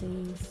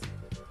 parentheses,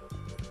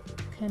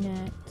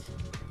 connect,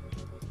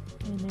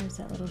 and there's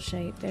that little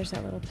shape. There's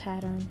that little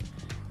pattern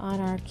on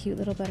our cute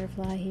little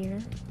butterfly here.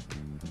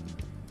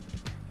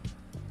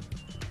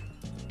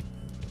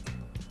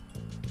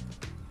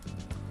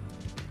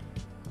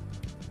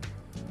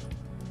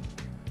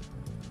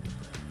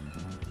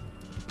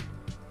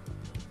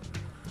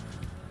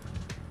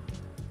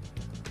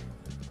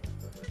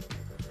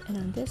 And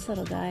on this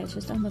little guy, it's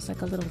just almost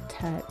like a little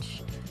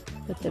touch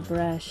with the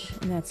brush,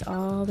 and that's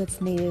all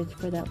that's needed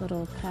for that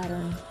little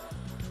pattern.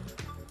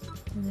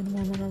 And then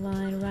one little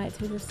line right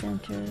through the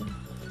center.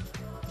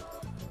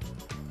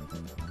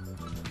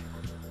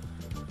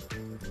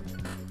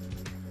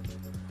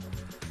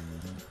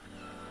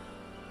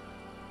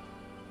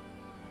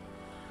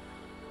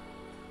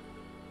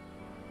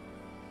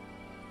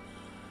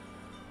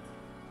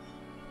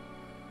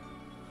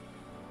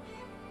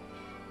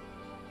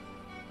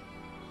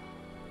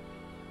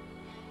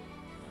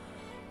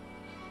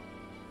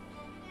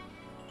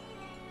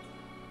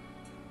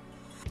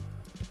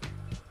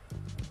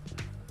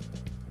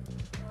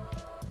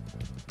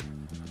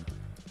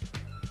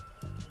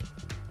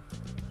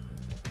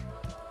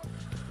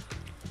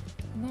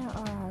 And there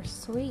are our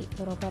sweet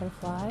little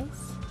butterflies.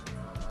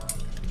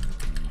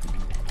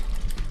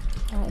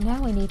 Alright,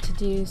 now we need to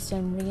do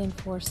some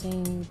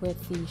reinforcing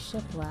with the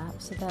shiplap,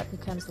 so that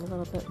becomes a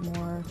little bit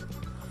more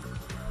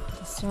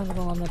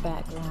discernible in the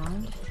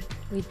background.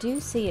 We do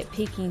see it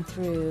peeking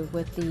through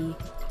with the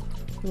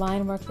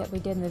line work that we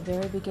did in the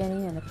very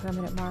beginning and the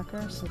permanent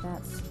marker, so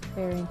that's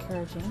very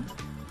encouraging.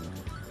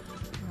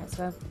 Alright,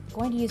 so I'm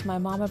going to use my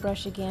Mama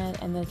brush again,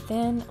 and the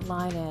thin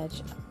line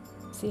edge.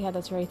 See how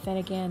that's very thin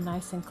again,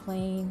 nice and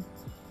clean.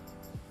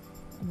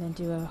 And then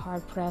do a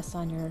hard press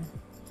on your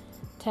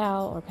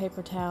towel or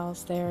paper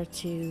towels there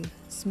to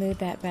smooth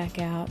that back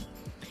out.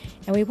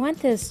 And we want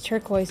this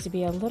turquoise to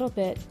be a little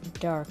bit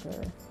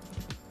darker.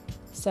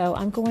 So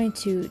I'm going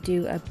to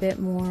do a bit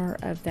more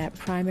of that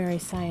primary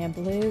cyan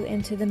blue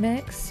into the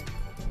mix.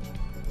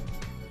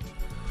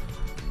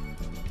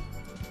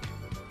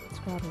 Let's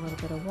grab a little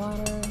bit of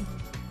water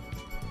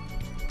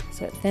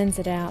so it thins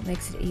it out,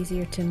 makes it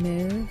easier to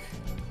move.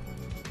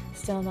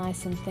 Still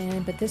nice and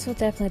thin, but this will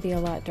definitely be a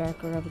lot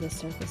darker over the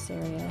surface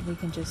area. We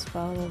can just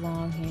follow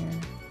along here.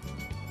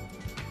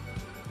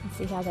 And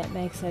see how that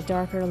makes a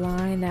darker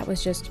line? That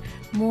was just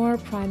more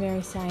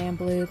primary cyan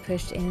blue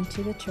pushed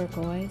into the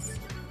turquoise.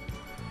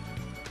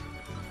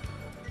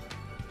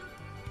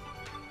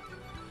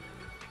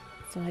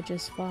 So I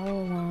just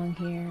follow along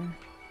here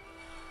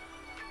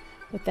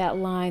with that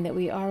line that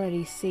we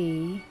already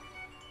see.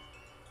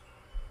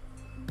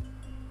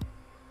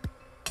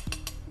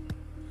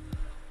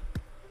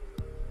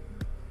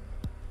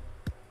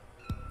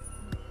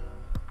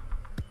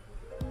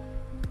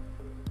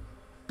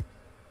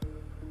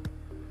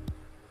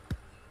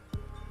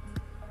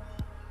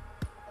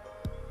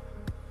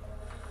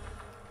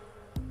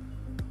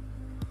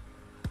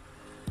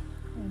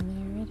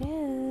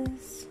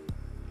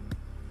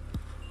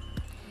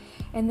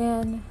 And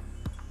then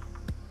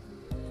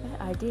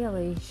that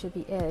ideally should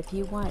be it. If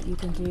you want, you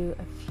can do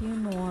a few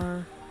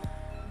more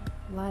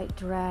light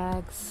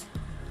drags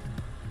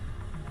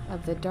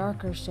of the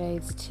darker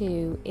shades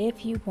too,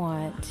 if you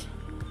want.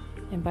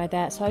 And by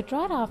that, so I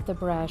dried off the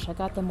brush, I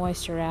got the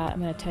moisture out.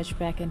 I'm going to touch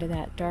back into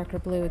that darker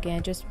blue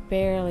again, just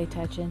barely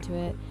touch into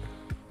it.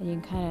 And you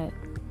can kind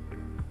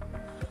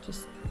of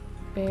just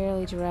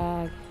barely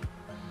drag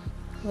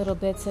little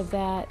bits of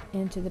that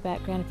into the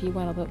background if you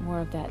want a bit more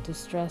of that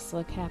distress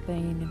look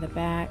happening in the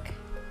back.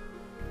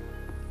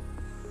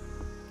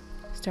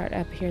 Start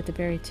up here at the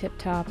very tip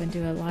top and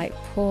do a light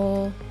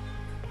pull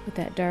with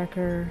that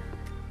darker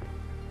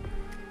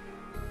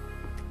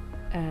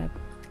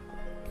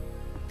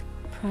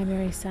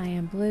primary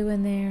cyan blue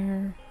in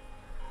there,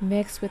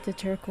 mixed with the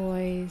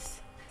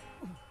turquoise.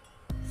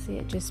 See,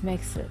 it just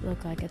makes it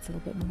look like it's a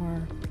little bit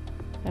more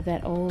of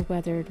that old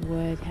weathered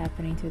wood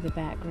happening through the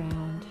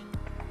background.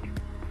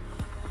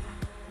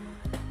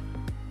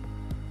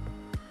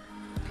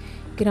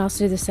 You can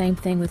also do the same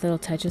thing with little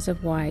touches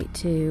of white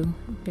too.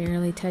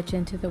 Barely touch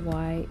into the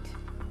white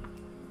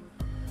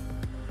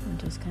and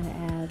just kind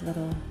of add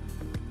little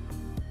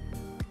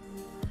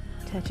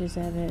touches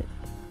of it.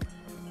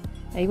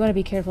 Now you want to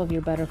be careful of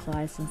your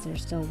butterflies since they're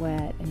still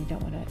wet and you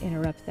don't want to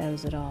interrupt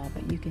those at all,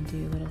 but you can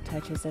do little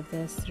touches of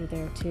this through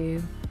there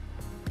too.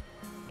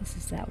 This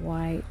is that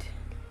white.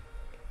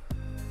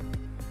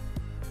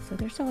 So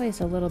there's always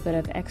a little bit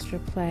of extra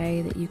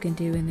play that you can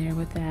do in there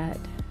with that.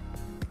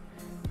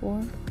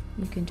 Or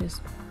you can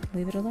just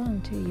leave it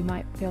alone too. You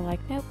might feel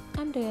like, nope,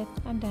 I'm good,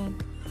 I'm done.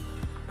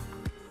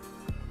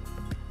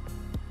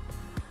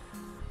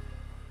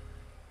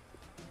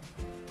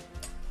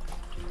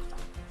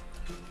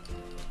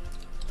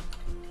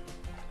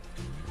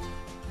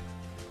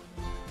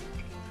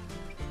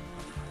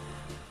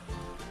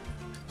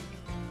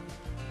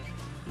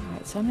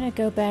 So I'm going to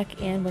go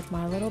back in with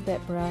my little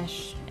bit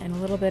brush and a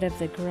little bit of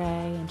the gray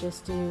and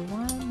just do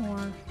one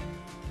more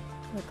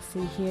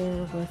look-see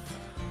here with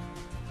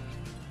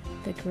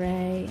the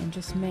gray and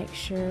just make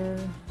sure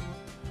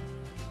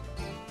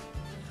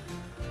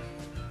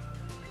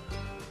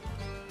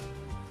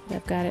that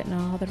I've got it in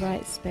all the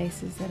right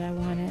spaces that I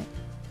want it.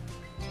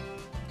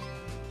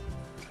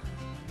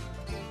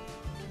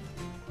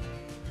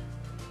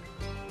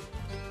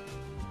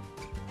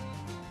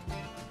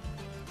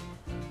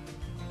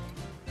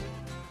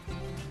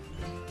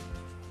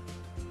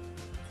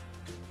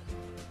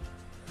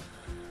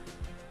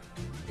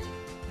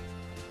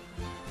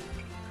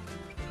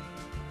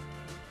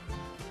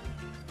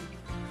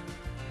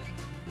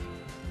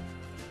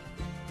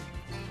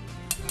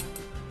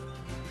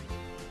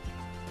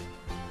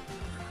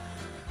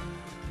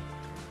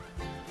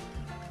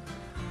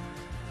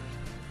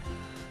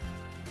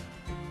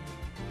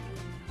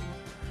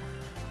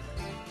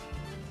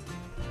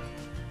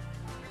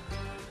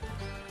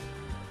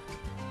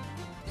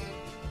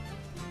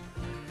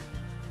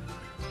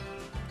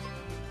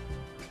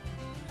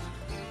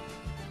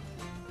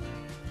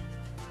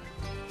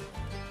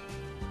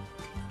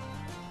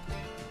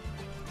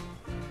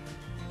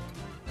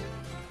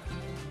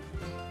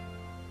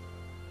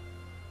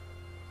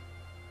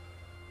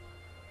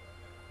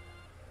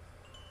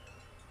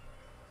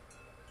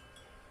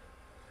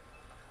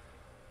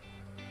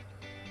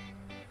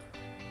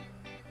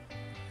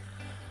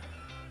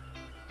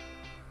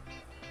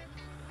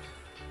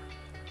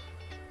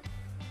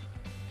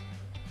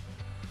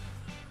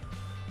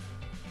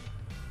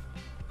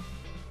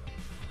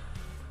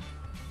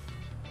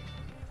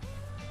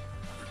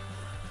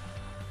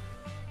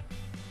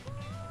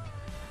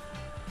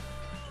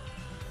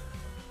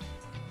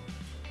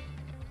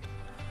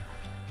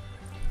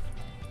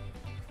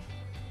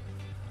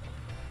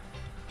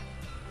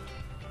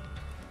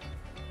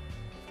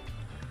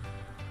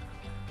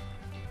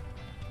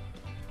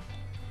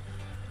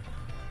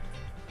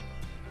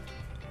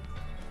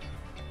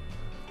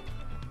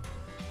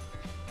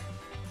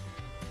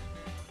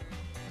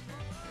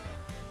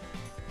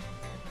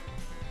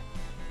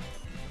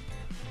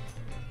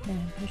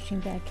 And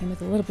pushing back in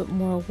with a little bit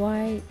more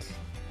white,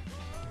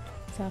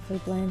 softly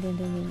blend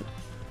into the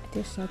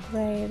additional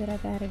gray that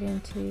I've added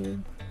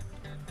into.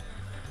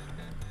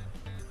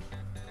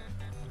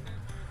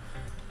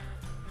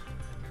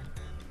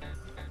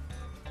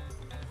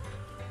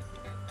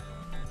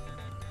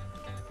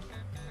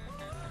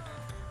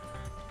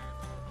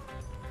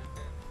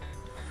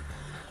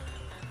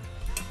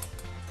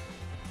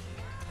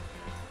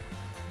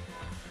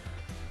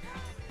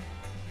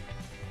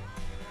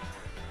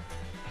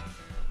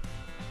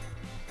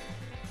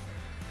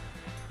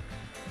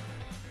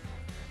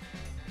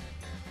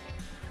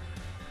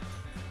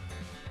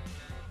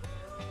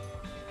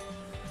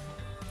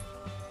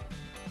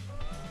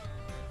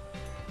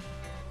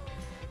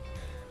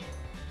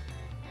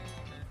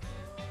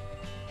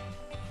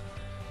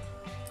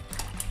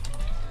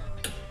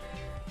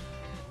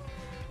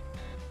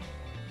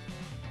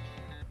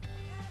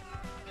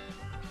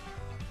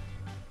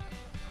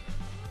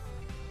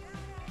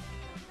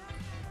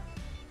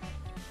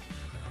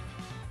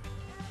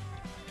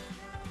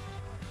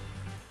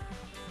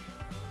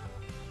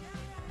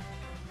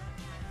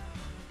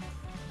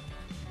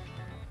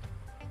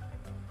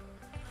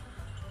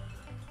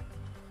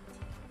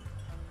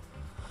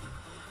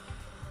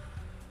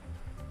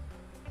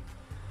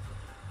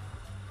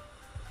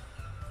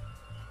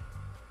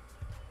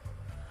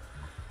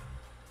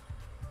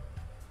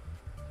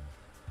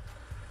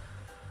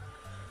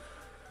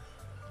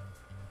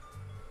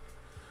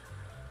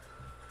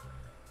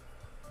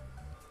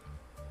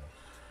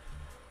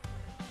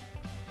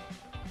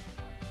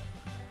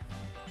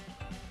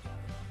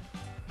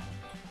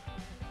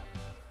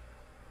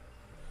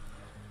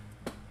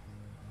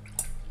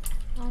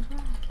 All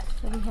right.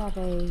 So we have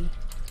a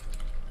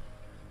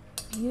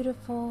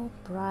beautiful,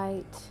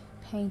 bright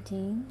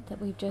painting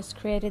that we've just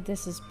created.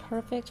 This is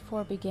perfect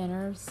for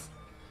beginners.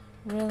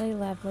 Really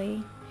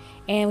lovely.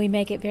 And we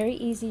make it very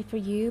easy for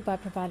you by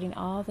providing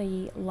all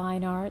the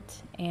line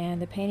art and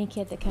the painting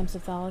kit that comes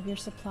with all of your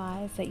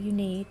supplies that you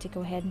need to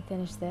go ahead and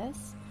finish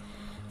this.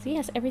 So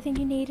yes, everything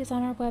you need is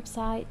on our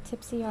website,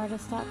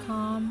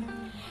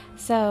 tipsyartist.com.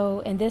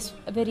 So, and this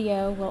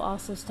video will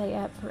also stay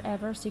up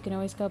forever, so you can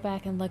always go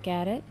back and look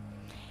at it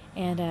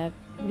and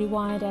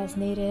rewind as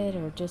needed,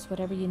 or just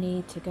whatever you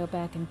need to go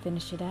back and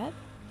finish it up.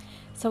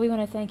 So we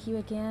want to thank you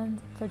again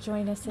for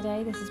joining us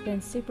today. This has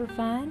been super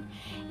fun,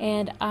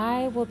 and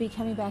I will be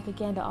coming back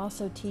again to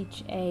also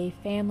teach a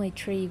family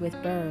tree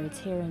with birds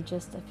here in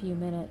just a few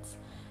minutes.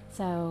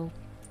 So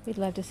we'd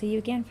love to see you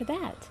again for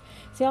that.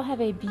 So y'all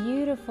have a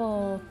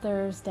beautiful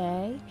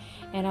Thursday,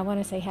 and I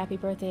want to say happy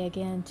birthday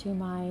again to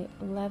my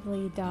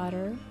lovely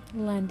daughter,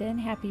 London.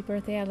 Happy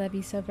birthday. I love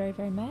you so very,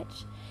 very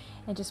much,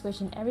 and just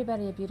wishing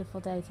everybody a beautiful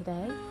day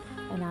today,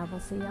 and I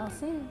will see y'all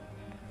soon.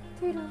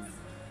 Toodles.